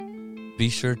Be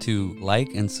sure to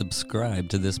like and subscribe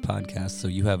to this podcast so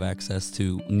you have access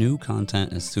to new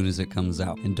content as soon as it comes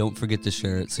out. And don't forget to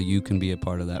share it so you can be a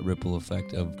part of that ripple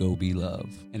effect of Go Be Love.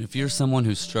 And if you're someone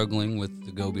who's struggling with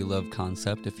the Go Be Love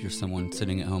concept, if you're someone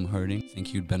sitting at home hurting,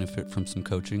 think you'd benefit from some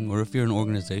coaching, or if you're an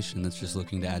organization that's just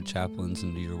looking to add chaplains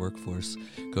into your workforce,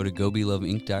 go to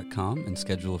gobeloveinc.com and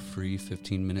schedule a free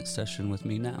 15-minute session with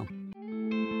me now.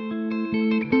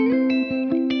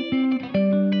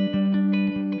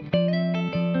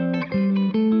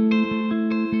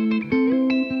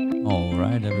 All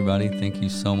right, everybody. Thank you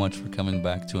so much for coming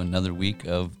back to another week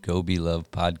of Go Be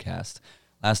Love podcast.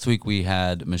 Last week we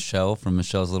had Michelle from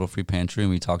Michelle's Little Free Pantry,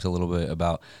 and we talked a little bit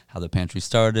about how the pantry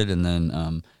started and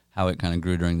then how it kind of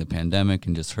grew during the pandemic,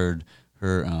 and just heard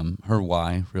her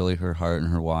why, really her heart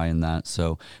and her why in that.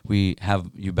 So we have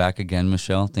you back again,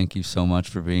 Michelle. Thank you so much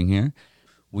for being here.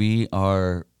 We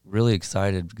are really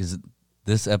excited because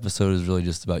this episode is really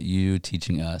just about you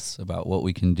teaching us about what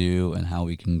we can do and how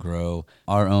we can grow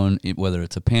our own, whether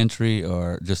it's a pantry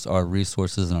or just our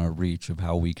resources and our reach of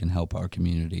how we can help our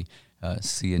community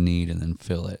see a need and then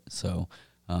fill it. So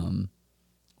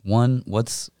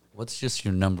what's just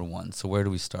your number one? So where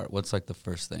do we start? What's like the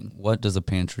first thing? What does a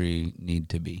pantry need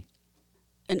to be?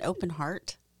 An open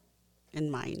heart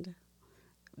and mind.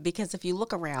 Because if you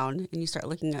look around and you start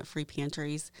looking at free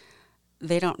pantries,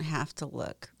 they don't have to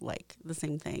look like the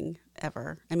same thing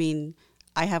ever. I mean,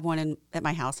 I have one at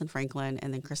my house in Franklin,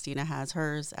 and then Christina has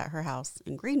hers at her house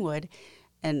in Greenwood,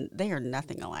 and they are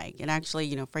nothing alike. And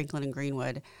actually, Franklin and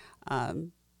Greenwood,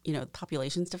 the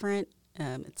population's different.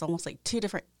 It's almost like two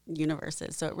different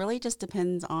universes. So it really just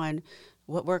depends on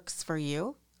what works for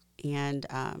you and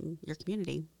your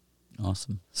community.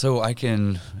 Awesome. So I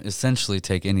can essentially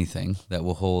take anything that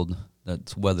will hold,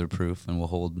 that's weatherproof and will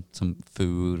hold some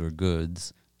food or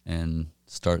goods and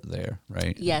start there,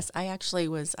 right? Yes, I actually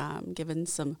was given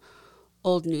some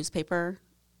old newspaper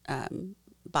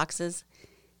boxes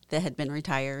that had been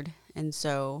retired. And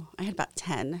so I had about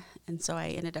 10. And so I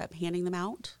ended up handing them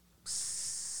out.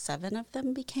 7 of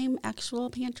them became actual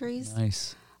pantries.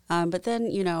 Nice. But then,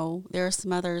 there are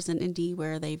some others in Indy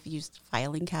where they've used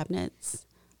filing cabinets.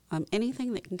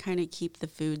 Anything that can kind of keep the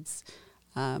foods,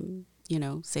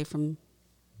 safe from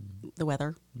the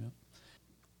weather. Yep.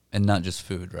 And not just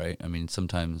food, right? I mean,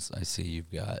 sometimes I see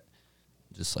you've got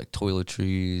just like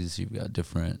toiletries, you've got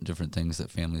different things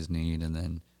that families need. And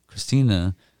then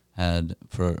Christina had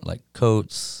for like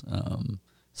coats,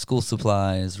 school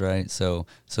supplies, right? So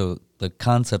the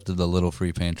concept of the Little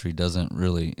Free Pantry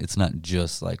it's not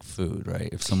just like food, right?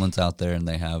 If someone's out there and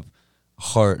they have a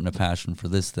heart and a passion for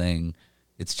this thing,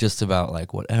 it's just about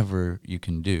like whatever you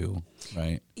can do,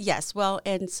 right? Yes. Well,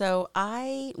 and so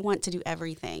I want to do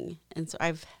everything. And so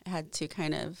I've had to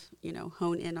kind of,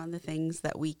 hone in on the things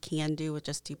that we can do with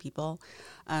just 2 people.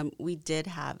 We did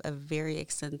have a very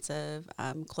extensive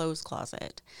clothes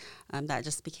closet. That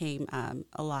just became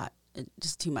a lot,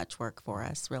 just too much work for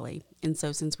us, really. And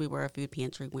so since we were a food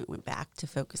pantry, we went back to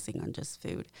focusing on just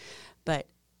food. But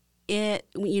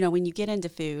when you get into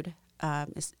food,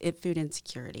 food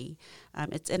insecurity.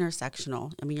 It's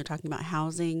intersectional. I mean, you're talking about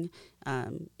housing,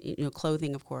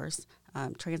 clothing, of course,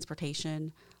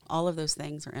 transportation. All of those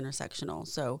things are intersectional.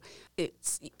 So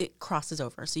it crosses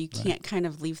over. So you can't kind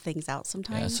of leave things out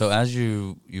sometimes. Yeah. So as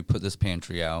you put this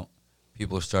pantry out,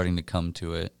 people are starting to come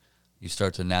to it. You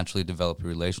start to naturally develop a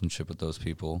relationship with those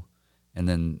people, and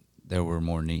then there were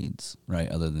more needs, right,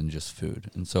 other than just food.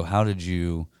 And so how do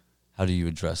you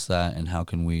address that, and how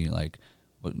can we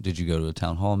did you go to a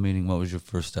town hall meeting? What was your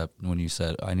first step when you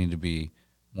said, I need to be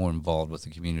more involved with the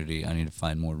community, I need to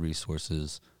find more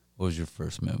resources? What was your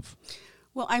first move?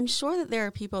 Well, I'm sure that there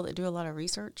are people that do a lot of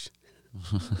research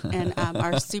and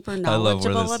are super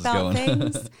knowledgeable about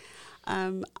things.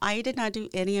 I did not do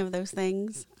any of those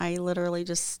things. I literally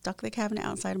just stuck the cabinet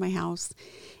outside of my house,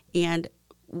 and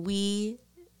we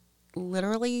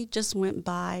literally just went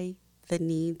by the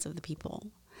needs of the people.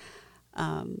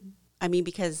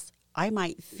 Because I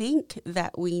might think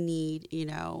that we need,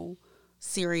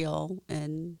 cereal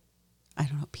and,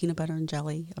 peanut butter and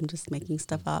jelly. I'm just making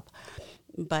stuff up.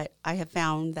 But I have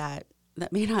found that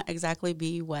may not exactly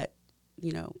be what,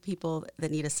 people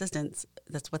that need assistance,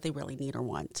 that's what they really need or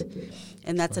want.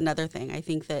 And that's another thing. I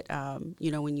think that,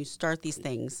 when you start these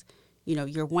things,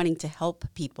 you're wanting to help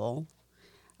people.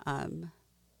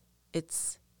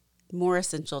 It's more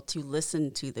essential to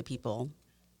listen to the people,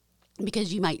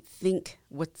 because you might think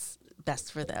what's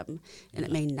best for them, and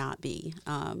it may not be.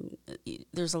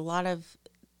 There's a lot of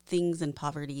things in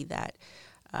poverty that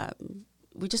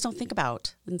we just don't think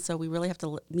about. And so we really have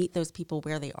to meet those people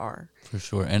where they are. For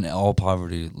sure. And all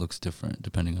poverty looks different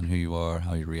depending on who you are,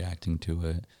 how you're reacting to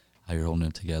it, how you're holding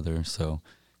it together. So,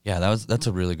 yeah, that's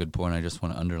a really good point. I just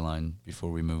want to underline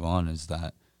before we move on is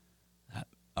that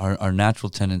our natural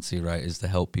tendency, right, is to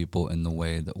help people in the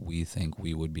way that we think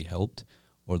we would be helped,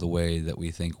 or the way that we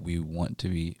think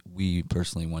we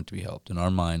personally want to be helped. In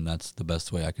our mind, that's the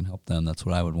best way I can help them. That's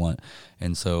what I would want.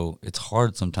 And so it's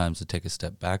hard sometimes to take a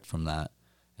step back from that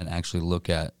and actually look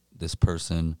at this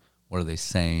person. What are they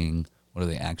saying? What do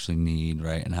they actually need,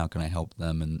 right? And how can I help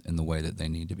them in the way that they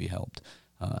need to be helped?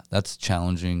 That's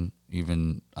challenging.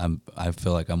 Even I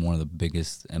feel like I'm one of the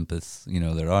biggest empaths,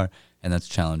 there are, and that's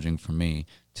challenging for me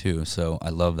too. So I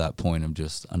love that point of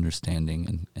just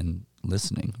understanding and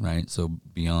listening, right? So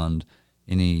beyond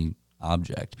any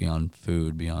object, beyond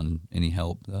food, beyond any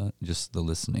help, just the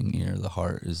listening ear, the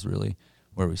heart is really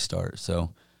where we start.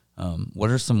 So what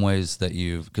are some ways that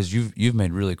because you've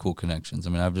made really cool connections. I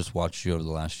mean, I've just watched you over the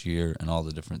last year and all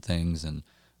the different things, and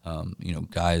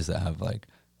guys that have like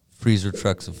freezer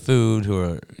trucks of food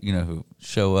who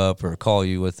show up or call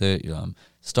you with it,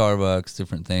 Starbucks,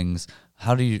 different things.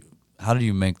 How do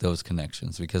you make those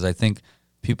connections? Because I think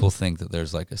people think that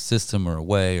there's like a system or a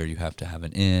way, or you have to have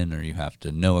an in, or you have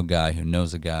to know a guy who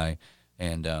knows a guy.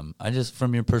 And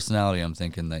from your personality, I'm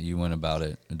thinking that you went about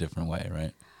it a different way,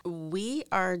 right? We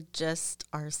are just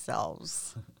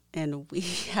ourselves, and we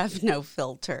have no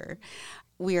filter.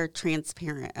 We are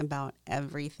transparent about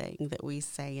everything that we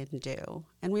say and do.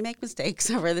 And we make mistakes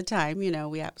over the time,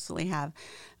 we absolutely have.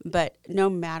 But no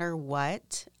matter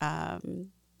what,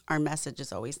 our message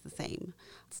is always the same.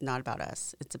 It's not about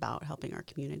us. It's about helping our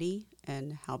community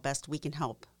and how best we can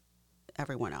help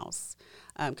everyone else.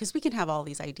 Because we can have all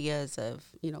these ideas of,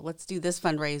 let's do this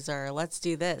fundraiser, let's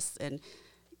do this. And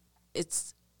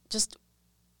it's just,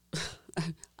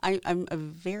 I'm a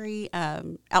very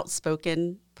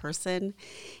outspoken person.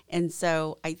 And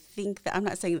so I think that I'm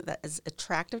not saying that is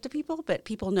attractive to people, but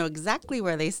people know exactly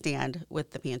where they stand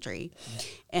with the pantry. Yeah.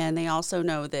 And they also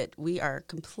know that we are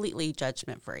completely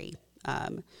judgment free.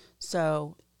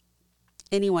 So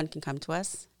anyone can come to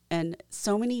us. And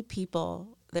so many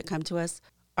people that come to us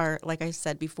are, like I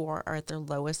said before, are at their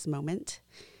lowest moment.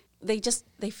 They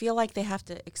feel like they have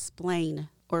to explain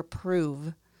or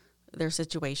prove their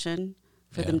situation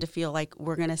for them to feel like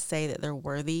we're going to say that they're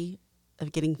worthy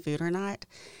of getting food or not.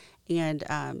 And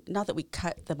not that we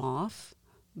cut them off,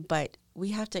 but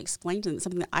we have to explain to them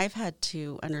something that I've had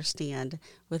to understand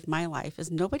with my life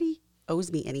is nobody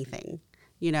owes me anything,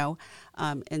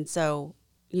 and so,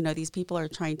 these people are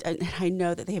trying to, and I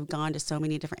know that they have gone to so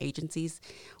many different agencies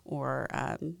or,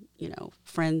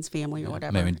 friends, family, or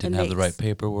whatever. Maybe didn't have the right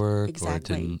paperwork.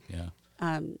 Exactly. Or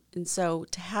didn't, and so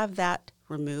to have that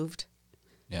removed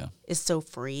is so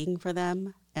freeing for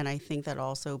them. And I think that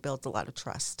also builds a lot of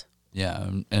trust. Yeah,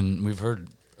 and we've heard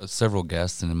several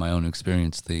guests, and in my own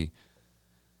experience,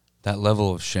 that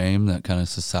level of shame that kind of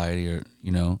society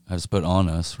has put on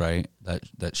us, right?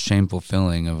 That shameful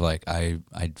feeling of like I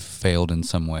failed in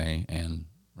some way, and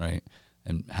right,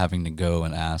 and having to go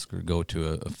and ask or go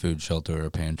to a food shelter or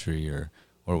a pantry or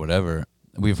whatever.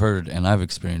 We've heard, and I've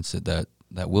experienced it, that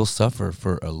we'll suffer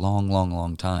for a long, long,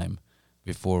 long time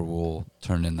before we'll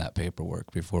turn in that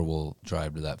paperwork, before we'll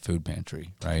drive to that food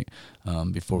pantry, right?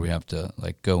 Before we have to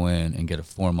like go in and get a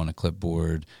form on a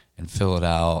clipboard and fill it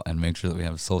out and make sure that we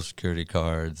have Social Security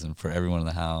cards and for everyone in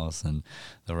the house and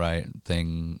the right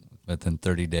thing within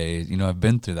 30 days. I've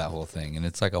been through that whole thing, and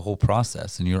it's like a whole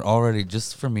process. And you're already,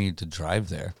 just for me to drive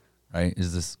there, right,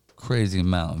 is this crazy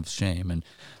amount of shame. And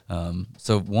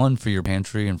so one, for your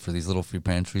pantry and for these little free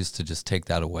pantries to just take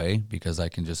that away, because I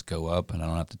can just go up and I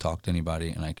don't have to talk to anybody,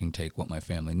 and I can take what my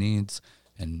family needs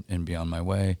and be on my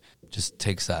way, just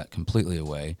takes that completely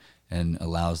away and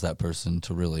allows that person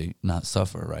to really not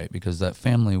suffer, right? Because that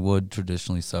family would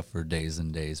traditionally suffer days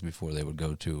and days before they would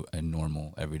go to a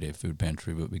normal everyday food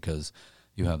pantry, but because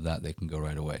you have that, they can go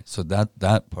right away. So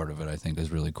that part of it, I think,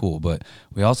 is really cool. But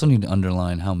we also need to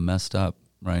underline how messed up,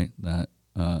 right, that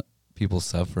people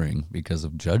suffering because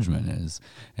of judgment is.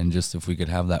 And just if we could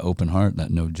have that open heart,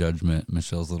 that no judgment,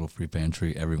 Michelle's Little Free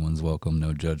Pantry, everyone's welcome,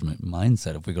 no judgment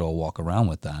mindset, if we could all walk around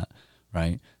with that,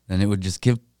 right, then it would just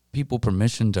give people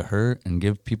permission to hurt and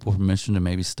give people permission to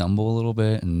maybe stumble a little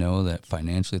bit and know that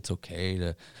financially it's okay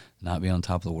to not be on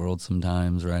top of the world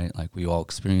sometimes, right? Like we all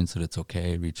experience it. It's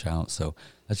okay. Reach out. So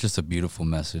that's just a beautiful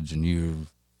message. And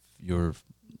you're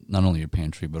not only your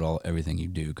pantry, but everything you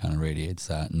do kind of radiates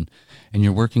that. And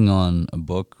you're working on a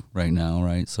book right now,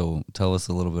 right? So tell us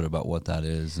a little bit about what that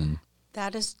is. And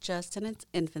that is just in its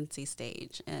infancy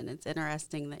stage. And it's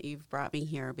interesting that you've brought me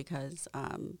here because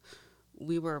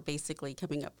we were basically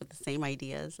coming up with the same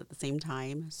ideas at the same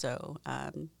time. So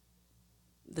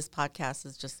this podcast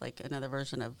is just like another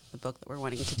version of the book that we're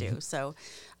wanting to do. So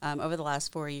over the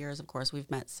last 4 years, of course, we've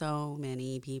met so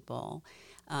many people,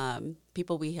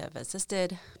 people we have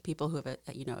assisted, people who have,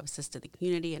 assisted the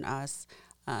community and us,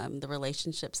 the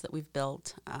relationships that we've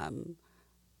built.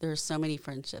 There are so many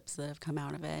friendships that have come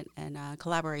out of it, and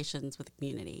collaborations with the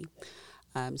community.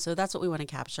 So that's what we want to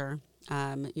capture.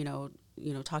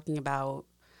 Talking about,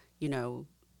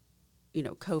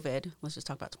 COVID. Let's just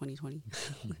talk about 2020.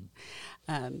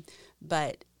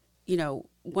 But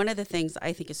one of the things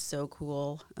I think is so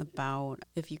cool about,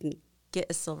 if you can get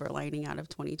a silver lining out of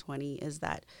 2020, is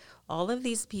that all of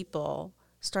these people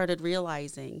started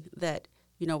realizing that,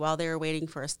 while they were waiting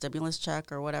for a stimulus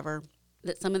check or whatever,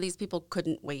 that some of these people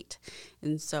couldn't wait.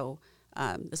 And so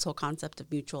this whole concept of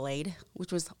mutual aid,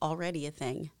 which was already a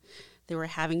thing, they were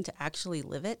having to actually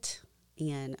live it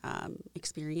and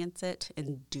experience it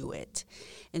and do it.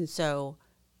 And so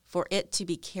for it to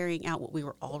be carrying out what we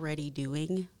were already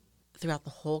doing throughout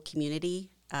the whole community,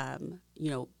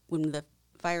 when the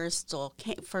virus still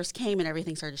first came and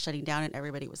everything started shutting down and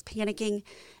everybody was panicking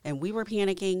and we were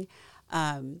panicking,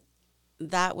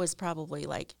 that was probably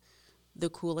like the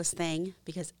coolest thing,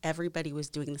 because everybody was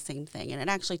doing the same thing. And it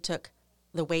actually took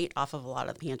the weight off of a lot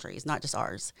of the pantries, not just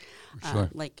ours, Sure.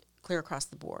 like clear across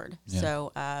the board. Yeah.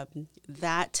 So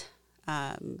that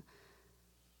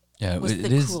Yeah, was it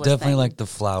the is coolest definitely thing. like the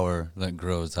flower that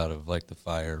grows out of like the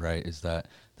fire, right? Is that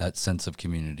sense of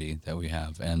community that we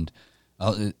have. And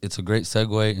it's a great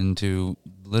segue into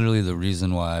literally the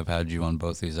reason why I've had you on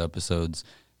both these episodes,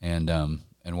 and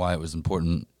why it was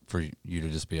important for you to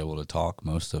just be able to talk.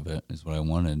 Most of it is what I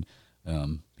wanted,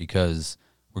 because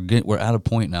we're at a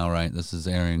point now, right? This is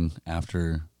airing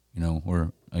after,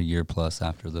 we're a year plus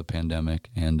after the pandemic,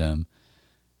 and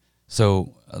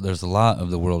so there's a lot of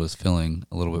the world is feeling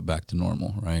a little bit back to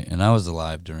normal, right? And I was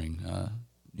alive during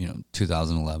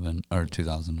 2011 or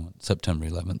 2001, September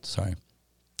 11th, sorry,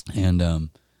 and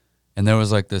there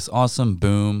was like this awesome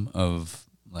boom of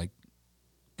like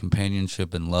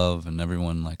companionship and love, and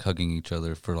everyone like hugging each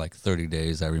other for like 30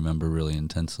 days. I remember really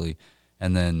intensely,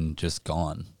 and then just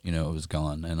gone. It was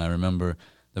gone. And I remember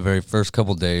the very first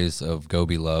couple days of Go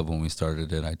Be Love when we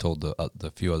started it. I told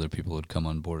the few other people who had come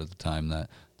on board at the time that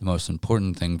the most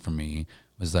important thing for me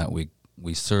was that we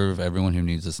serve everyone who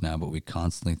needs us now, but we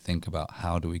constantly think about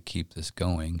how do we keep this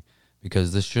going,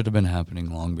 because this should have been happening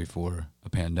long before a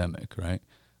pandemic, right?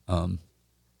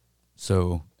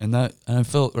 So, and I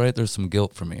felt, right, there's some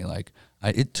guilt for me. Like,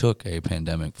 it took a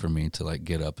pandemic for me to like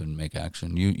get up and make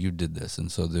action. You did this.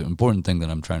 And so the important thing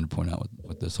that I'm trying to point out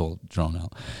with this whole drawn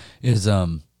out is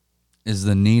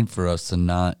the need for us to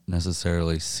not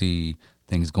necessarily see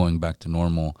things going back to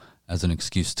normal as an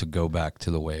excuse to go back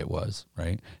to the way it was,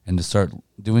 right? And to start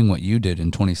doing what you did in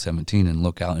 2017 and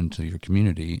look out into your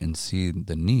community and see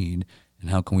the need, and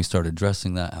how can we start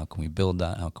addressing that? How can we build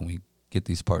that? How can we get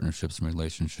these partnerships and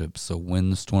relationships so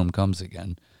when the storm comes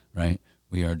again, right,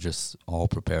 we are just all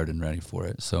prepared and ready for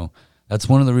it. So that's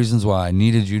one of the reasons why I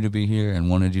needed you to be here and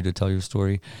wanted you to tell your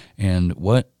story. And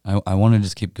what I want to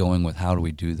just keep going with, how do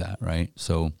we do that, right?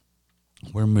 So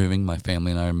we're moving, my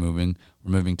family and I are moving.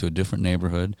 We're moving to a different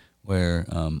neighborhood where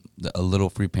a little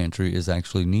free pantry is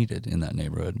actually needed in that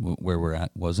neighborhood. Where we're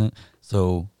at wasn't.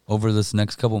 So over this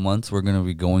next couple months, we're going to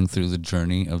be going through the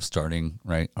journey of starting,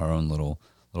 right, our own little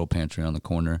pantry on the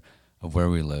corner of where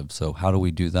we live. So how do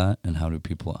we do that, and how do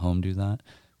people at home do that?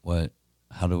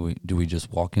 How do we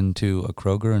just walk into a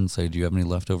Kroger and say, do you have any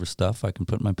leftover stuff I can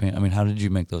put in my pantry? I mean, how did you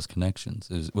make those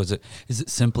connections? Is it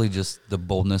simply just the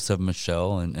boldness of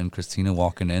Michelle and Christina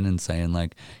walking in and saying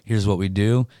like, here's what we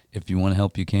do. If you want to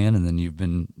help, you can. And then you've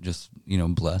been just,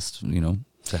 blessed,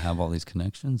 to have all these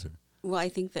connections? Or? Well, I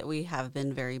think that we have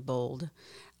been very bold.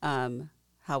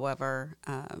 However,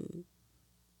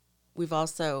 we've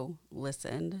also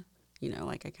listened,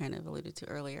 like I kind of alluded to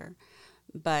earlier,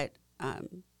 but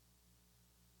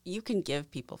you can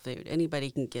give people food. Anybody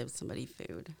can give somebody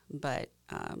food, but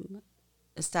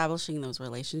establishing those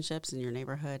relationships in your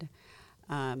neighborhood,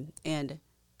 and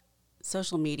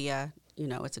social media,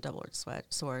 it's a double-edged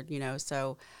sword,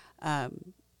 so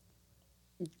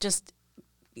just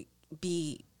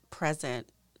be present.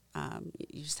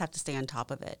 You just have to stay on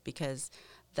top of it, because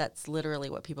that's literally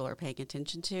what people are paying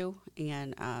attention to.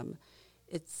 And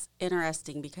it's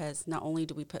interesting because not only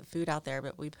do we put food out there,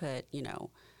 but we put,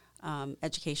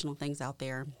 educational things out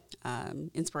there,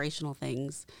 inspirational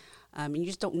things. And you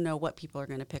just don't know what people are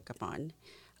going to pick up on.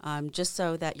 Just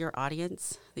so that your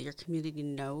audience, that your community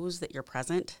knows that you're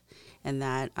present, and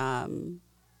that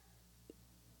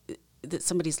that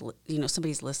somebody's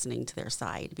listening to their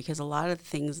side, because a lot of the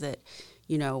things that,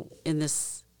 in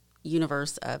this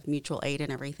universe of mutual aid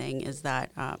and everything is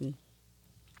that,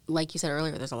 like you said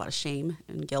earlier, there's a lot of shame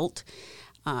and guilt.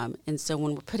 And so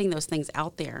when we're putting those things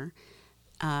out there,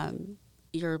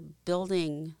 you're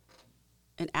building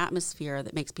an atmosphere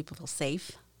that makes people feel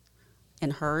safe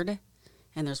and heard,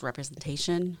 and there's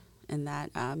representation, and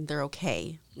that they're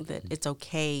okay, that it's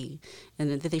okay,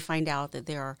 and that they find out that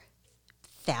there are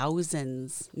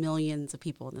thousands, millions of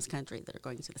people in this country that are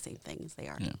going through the same thing as they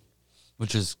are. Yeah.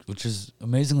 Which is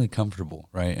amazingly comfortable,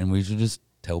 right? And we should just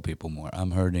tell people more.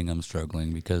 I'm hurting, I'm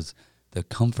struggling, because the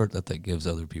comfort that gives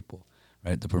other people,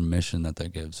 right? The permission that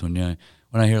gives. When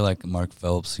I hear like Mark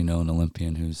Phelps, an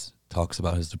Olympian who's talks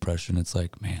about his depression, it's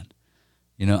like, man,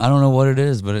 I don't know what it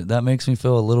is, but that makes me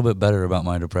feel a little bit better about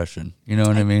my depression. You know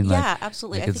what I mean? Yeah,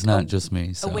 absolutely. Like it's not just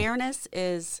me. So. Awareness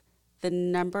is the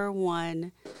number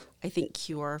one, I think,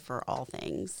 cure for all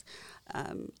things.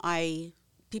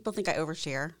 People think I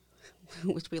overshare,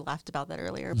 which we laughed about that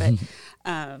earlier, but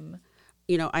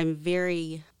I'm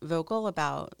very vocal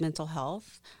about mental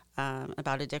health,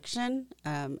 about addiction,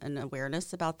 and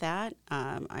awareness about that.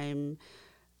 I'm,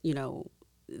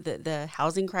 the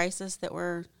housing crisis that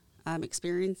we're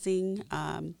experiencing,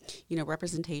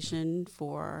 representation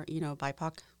for,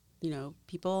 BIPOC,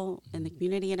 people in the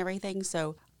community and everything.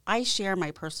 So I share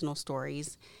my personal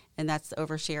stories, and that's the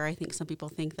overshare I think some people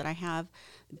think that I have.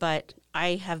 But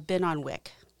I have been on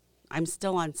WIC. I'm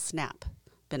still on SNAP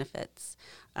benefits.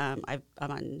 I'm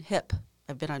on HIP.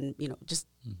 I've been on, just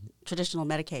traditional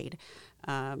Medicaid.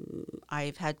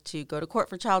 I've had to go to court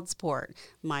for child support.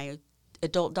 My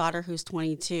adult daughter, who's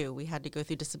 22, we had to go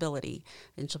through disability,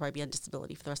 and she'll probably be on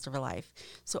disability for the rest of her life.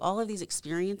 So all of these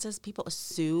experiences, people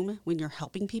assume when you're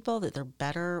helping people that they're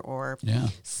better or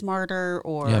smarter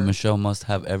or... Yeah, Michelle must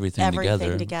have everything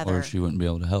together, or she wouldn't be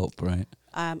able to help, right?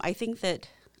 I think that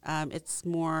it's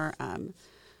more...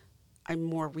 I'm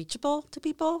more reachable to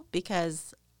people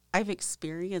because I've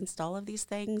experienced all of these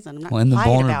things, and I'm not and the quiet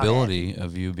vulnerability about it.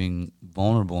 of you being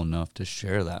vulnerable enough to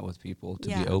share that with people, to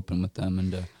be open with them,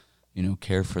 and to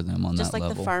care for them on just that level.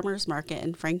 Just like the farmers market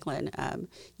in Franklin,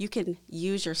 you can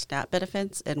use your SNAP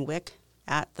benefits and WIC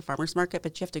at the farmers market,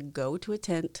 but you have to go to a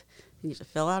tent and you have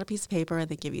to fill out a piece of paper, and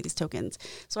they give you these tokens.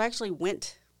 So I actually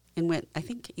went, I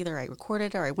think either I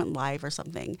recorded or I went live or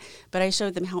something, but I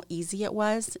showed them how easy it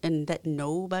was, and that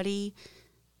nobody,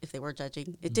 if they were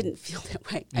judging, it didn't feel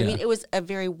that way. Yeah. I mean, it was a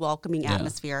very welcoming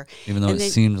atmosphere. Even though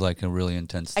seemed like a really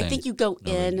intense thing. I think you go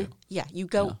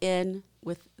in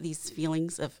with these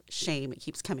feelings of shame. It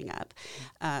keeps coming up.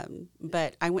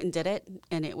 But I went and did it,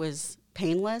 and it was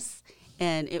painless,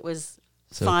 and it was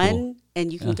fun, cool.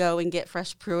 And you can go and get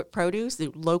fresh produce,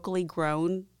 locally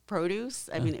grown produce.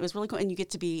 I mean, it was really cool, and you get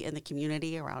to be in the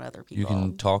community around other people. You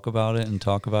can talk about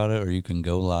it, or you can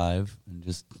go live and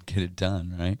just get it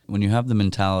done, right? When you have the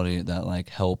mentality that like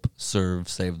help, serve,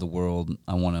 save the world,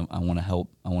 I want to help,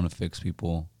 I want to fix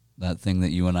people. That thing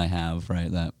that you and I have,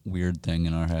 right? That weird thing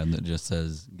in our head that just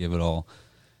says give it all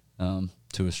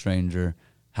to a stranger.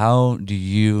 How do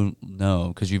you know?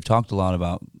 Because you've talked a lot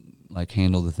about like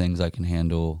handle the things I can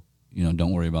handle.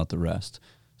 Don't worry about the rest.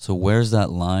 So where's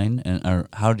that line, or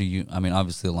how do you, I mean,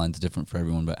 obviously the line's different for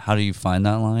everyone, but how do you find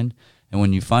that line? And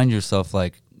when you find yourself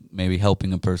like maybe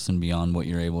helping a person beyond what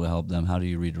you're able to help them, how do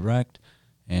you redirect?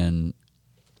 And,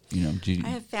 I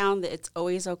have found that it's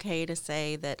always okay to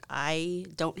say that I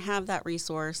don't have that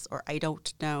resource, or I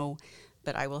don't know,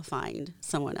 but I will find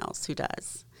someone else who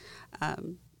does.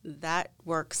 That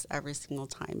works every single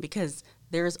time, because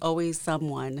there's always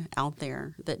someone out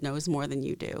there that knows more than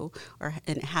you do,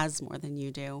 and has more than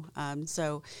you do.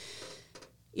 So,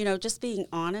 just being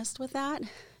honest with that,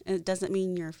 it doesn't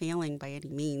mean you're failing by any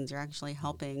means. You're actually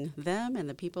helping them and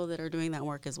the people that are doing that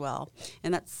work as well.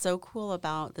 And that's so cool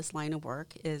about this line of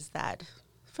work, is that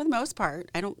for the most part,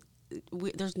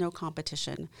 there's no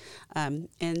competition.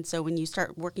 And so when you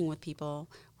start working with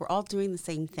people, we're all doing the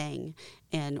same thing,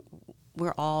 and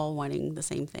we're all wanting the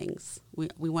same things.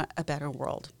 We want a better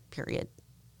world, period.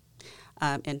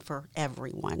 And for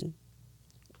everyone,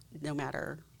 no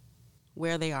matter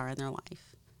where they are in their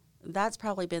life. That's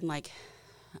probably been like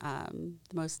the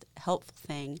most helpful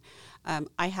thing.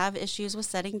 I have issues with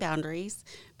setting boundaries,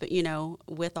 but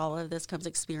with all of this comes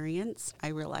experience. I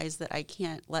realize that I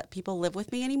can't let people live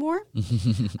with me anymore.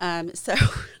 So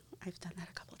I've done that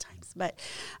a couple of times, but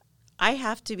I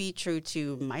have to be true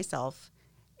to myself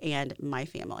and my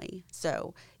family.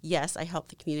 So yes, I help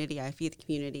the community, I feed the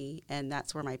community, and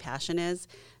that's where my passion is.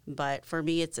 But for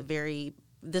me, it's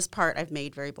this part I've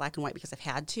made very black and white because I've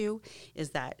had to,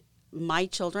 is that my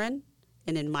children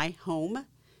and in my home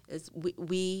is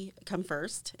we come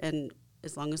first, and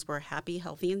as long as we're happy,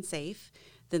 healthy, and safe,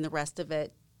 then the rest of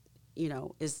it,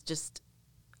 is just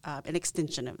an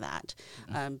extension of that.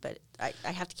 But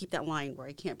I have to keep that line where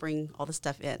I can't bring all the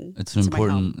stuff in. It's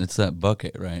important. It's that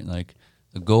bucket, right? Like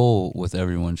the goal with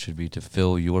everyone should be to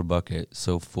fill your bucket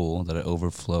so full that it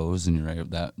overflows, and you're right,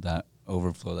 that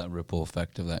overflow, that ripple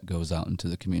effect of that goes out into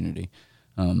the community.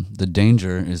 The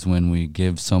danger is when we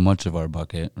give so much of our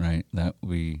bucket, right, that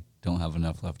we don't have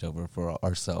enough left over for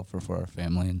ourselves or for our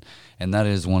family. And that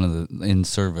is one of the, in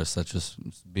service, that's just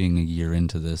being a year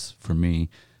into this for me,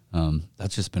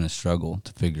 that's just been a struggle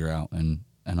to figure out and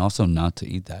also not to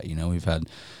eat that. We've had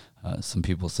some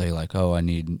people say like, oh, I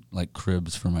need like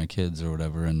cribs for my kids or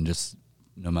whatever. And just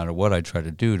no matter what I try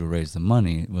to do to raise the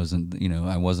money, it wasn't,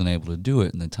 I wasn't able to do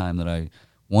it in the time that I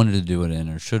wanted to do it in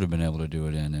or should have been able to do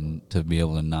it in, and to be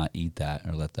able to not eat that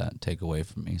or let that take away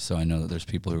from me. So I know that there's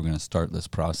people who are going to start this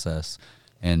process,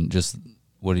 and just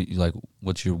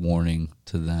what's your warning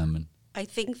to them? And I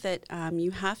think that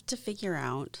you have to figure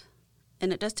out,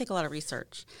 and it does take a lot of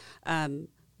research.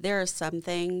 There are some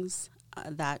things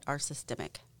that are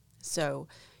systemic. So,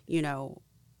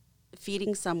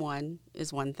 feeding someone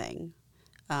is one thing.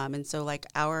 And so, like,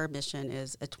 our mission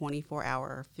is a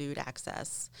 24-hour food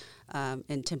access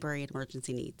and temporary and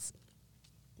emergency needs.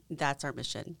 That's our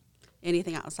mission.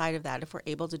 Anything outside of that, if we're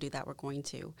able to do that, we're going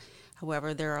to.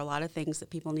 However, there are a lot of things that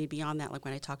people need beyond that, like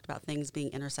when I talked about things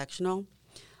being intersectional.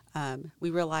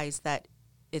 We realize that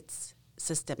it's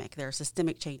systemic. There are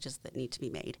systemic changes that need to be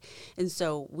made. And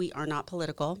so we are not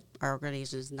political. Our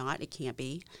organization is not. It can't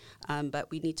be.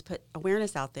 But we need to put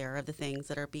awareness out there of the things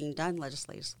that are being done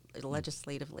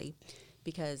legislatively,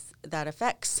 because that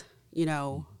affects,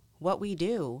 what we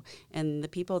do and the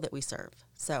people that we serve.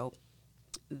 So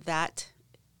that,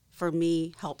 for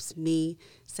me, helps me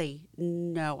say,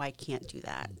 no, I can't do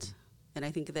that. And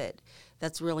I think that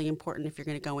that's really important if you're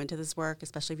going to go into this work,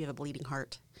 especially if you have a bleeding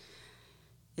heart,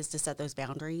 is to set those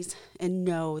boundaries and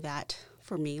know that,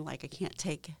 for me, like, I can't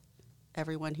take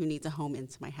everyone who needs a home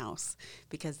into my house,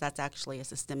 because that's actually a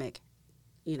systemic,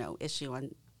 issue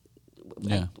on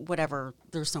whatever.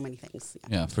 There's so many things.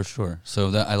 Yeah, for sure. So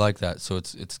that I like that. So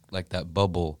it's like that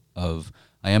bubble of,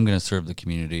 I am going to serve the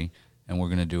community, and we're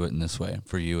going to do it in this way.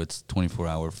 For you, it's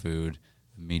 24-hour food,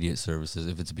 immediate services,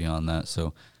 if it's beyond that.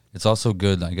 So it's also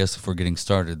good, I guess, if we're getting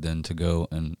started, then to go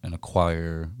and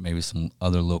acquire maybe some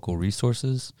other local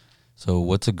resources. So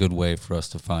what's a good way for us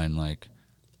to find, like,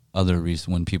 other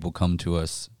when people come to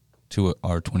us, to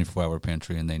our 24-hour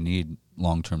pantry, and they need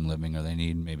long-term living, or they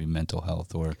need maybe mental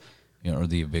health, or or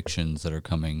the evictions that are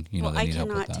coming, they need help with that? I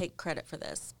cannot take credit for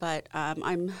this, but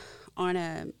I'm on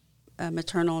a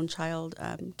maternal and child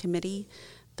committee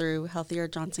through Healthier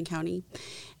Johnson County.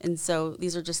 And so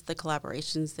these are just the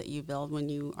collaborations that you build when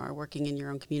you are working in your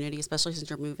own community, especially since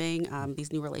you're moving.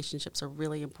 These new relationships are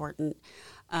really important.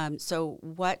 So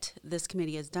what this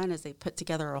committee has done is they put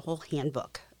together a whole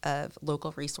handbook of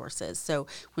local resources. So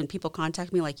when people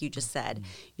contact me, like you just said,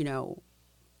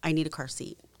 I need a car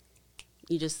seat.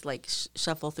 You just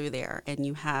shuffle through there, and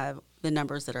you have the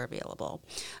numbers that are available.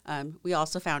 We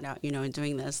also found out, in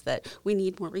doing this, that we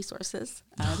need more resources.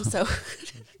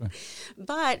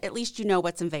 But at least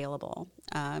what's available,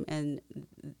 and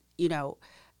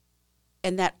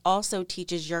that also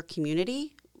teaches your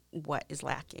community what is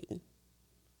lacking.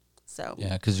 So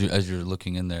yeah, because as you're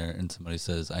looking in there, and somebody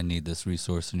says, "I need this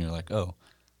resource," and you're like, "Oh,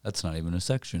 that's not even a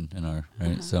section in our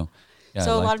right." Uh-huh. So. Yeah,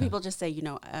 so a lot of people just say,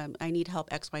 I need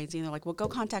help X, Y, and Z. And they're like, well, go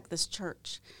contact this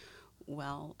church.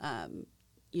 Well,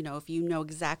 if you know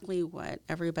exactly what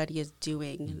everybody is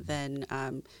doing, then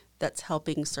that's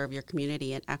helping serve your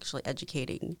community and actually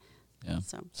educating. Yeah.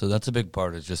 So that's a big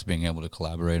part, is just being able to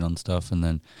collaborate on stuff.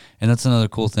 And that's another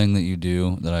cool thing that you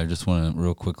do that I just want to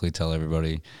real quickly tell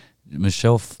everybody.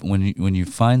 Michelle, when you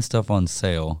find stuff on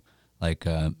sale, like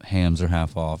hams are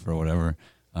half off or whatever,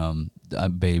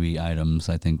 baby items,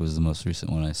 I think was the most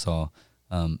recent one I saw.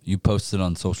 You posted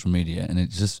on social media, and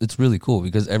it's really cool,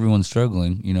 because everyone's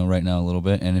struggling, right now a little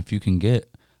bit. And if you can get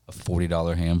a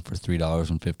 $40 ham for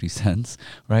 $3.50,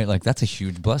 right? Like, that's a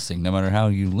huge blessing. No matter how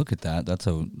you look at that, that's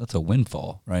a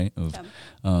windfall, right?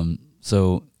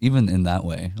 So even in that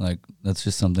way, like, that's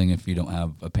just something, if you don't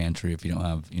have a pantry, if you don't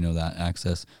have, that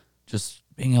access, just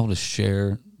being able to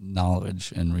share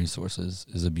knowledge and resources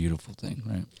is a beautiful thing,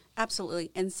 right? Absolutely.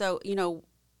 And so,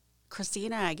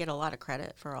 Christina, I get a lot of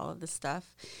credit for all of this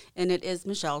stuff, and it is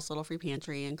Michelle's Little Free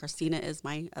Pantry, and Christina is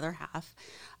my other half.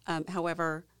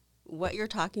 However, what you're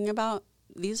talking about,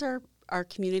 these are our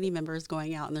community members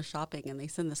going out and they're shopping and they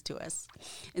send this to us.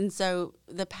 And so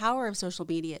the power of social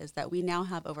media is that we now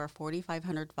have over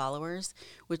 4,500 followers,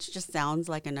 which just sounds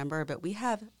like a number, but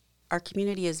our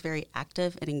community is very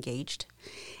active and engaged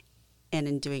and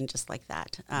in doing just like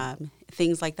that.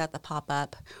 Things like that pop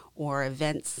up, or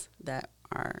events that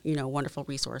are, wonderful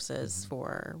resources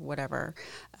for whatever.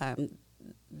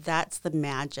 That's the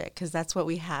magic, because that's what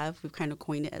we have. We've kind of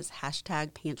coined it as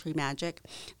 #PantryMagic.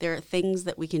 There are things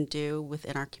that we can do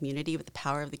within our community, with the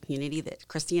power of the community, that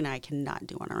Christy and I cannot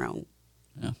do on our own.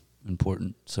 Yeah,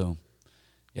 important. So,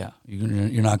 yeah,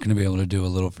 you're not going to be able to do a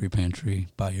little free pantry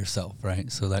by yourself,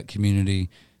 right? So that community,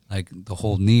 like the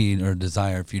whole need or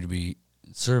desire for you to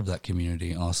serve that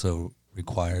community, also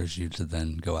requires you to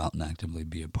then go out and actively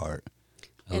be a part,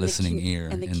 a listening ear.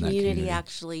 And the in community, that community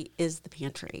actually is the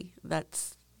pantry.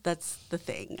 That's the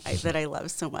thing that I love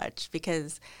so much,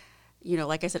 because,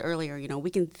 like I said earlier, we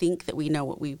can think that we know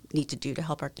what we need to do to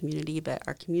help our community, but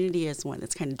our community is one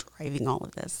that's kind of driving all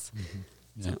of this. Mm-hmm.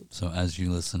 Yeah. So as you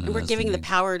listen, and we're giving the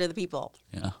power to the people.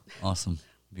 Yeah. Awesome.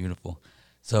 Beautiful.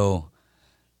 So,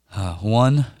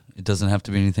 one, it doesn't have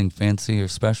to be anything fancy or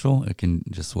special. It can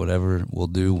just whatever we'll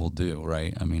do,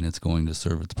 right? I mean, it's going to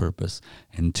serve its purpose.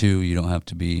 And two, you don't have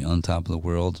to be on top of the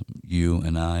world. You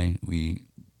and I, we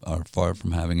are far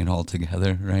from having it all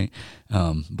together, right?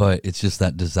 But it's just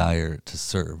that desire to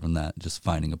serve, and that just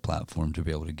finding a platform to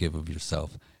be able to give of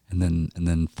yourself. And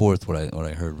then fourth, what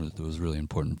I heard was really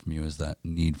important from you is that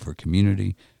need for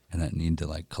community, and that need to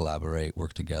like collaborate,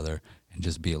 work together, and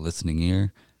just be a listening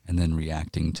ear, and then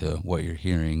reacting to what you're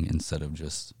hearing instead of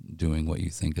just doing what you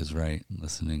think is right, and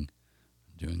listening,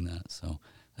 doing that. So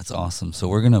that's awesome. So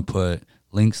we're going to put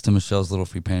links to Michelle's Little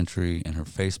Free Pantry and her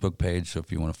Facebook page. So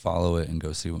if you want to follow it and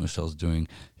go see what Michelle's doing,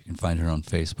 you can find her on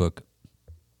Facebook.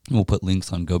 We'll put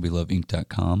links on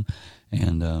gobeloveinc.com.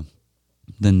 And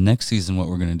then next season, what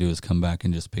we're going to do is come back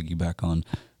and just piggyback on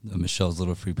the Michelle's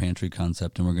Little Free Pantry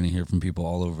concept, and we're going to hear from people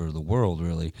all over the world,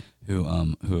 really, who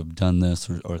have done this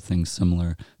or things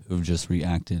similar, who have just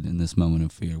reacted in this moment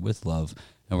of fear with love,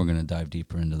 and we're going to dive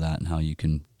deeper into that and how you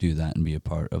can do that and be a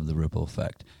part of the ripple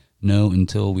effect. Know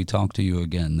until we talk to you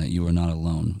again that you are not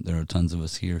alone. There are tons of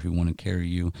us here who want to carry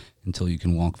you until you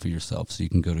can walk for yourself. So you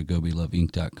can go to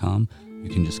gobeloveinc.com. You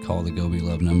can just call the Go Be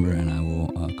Love number, and I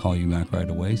will call you back right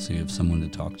away so you have someone to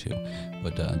talk to.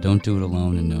 But don't do it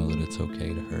alone, and know that it's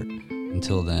okay to hurt.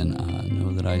 Until then,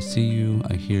 know that I see you,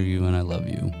 I hear you, and I love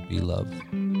you. Be love.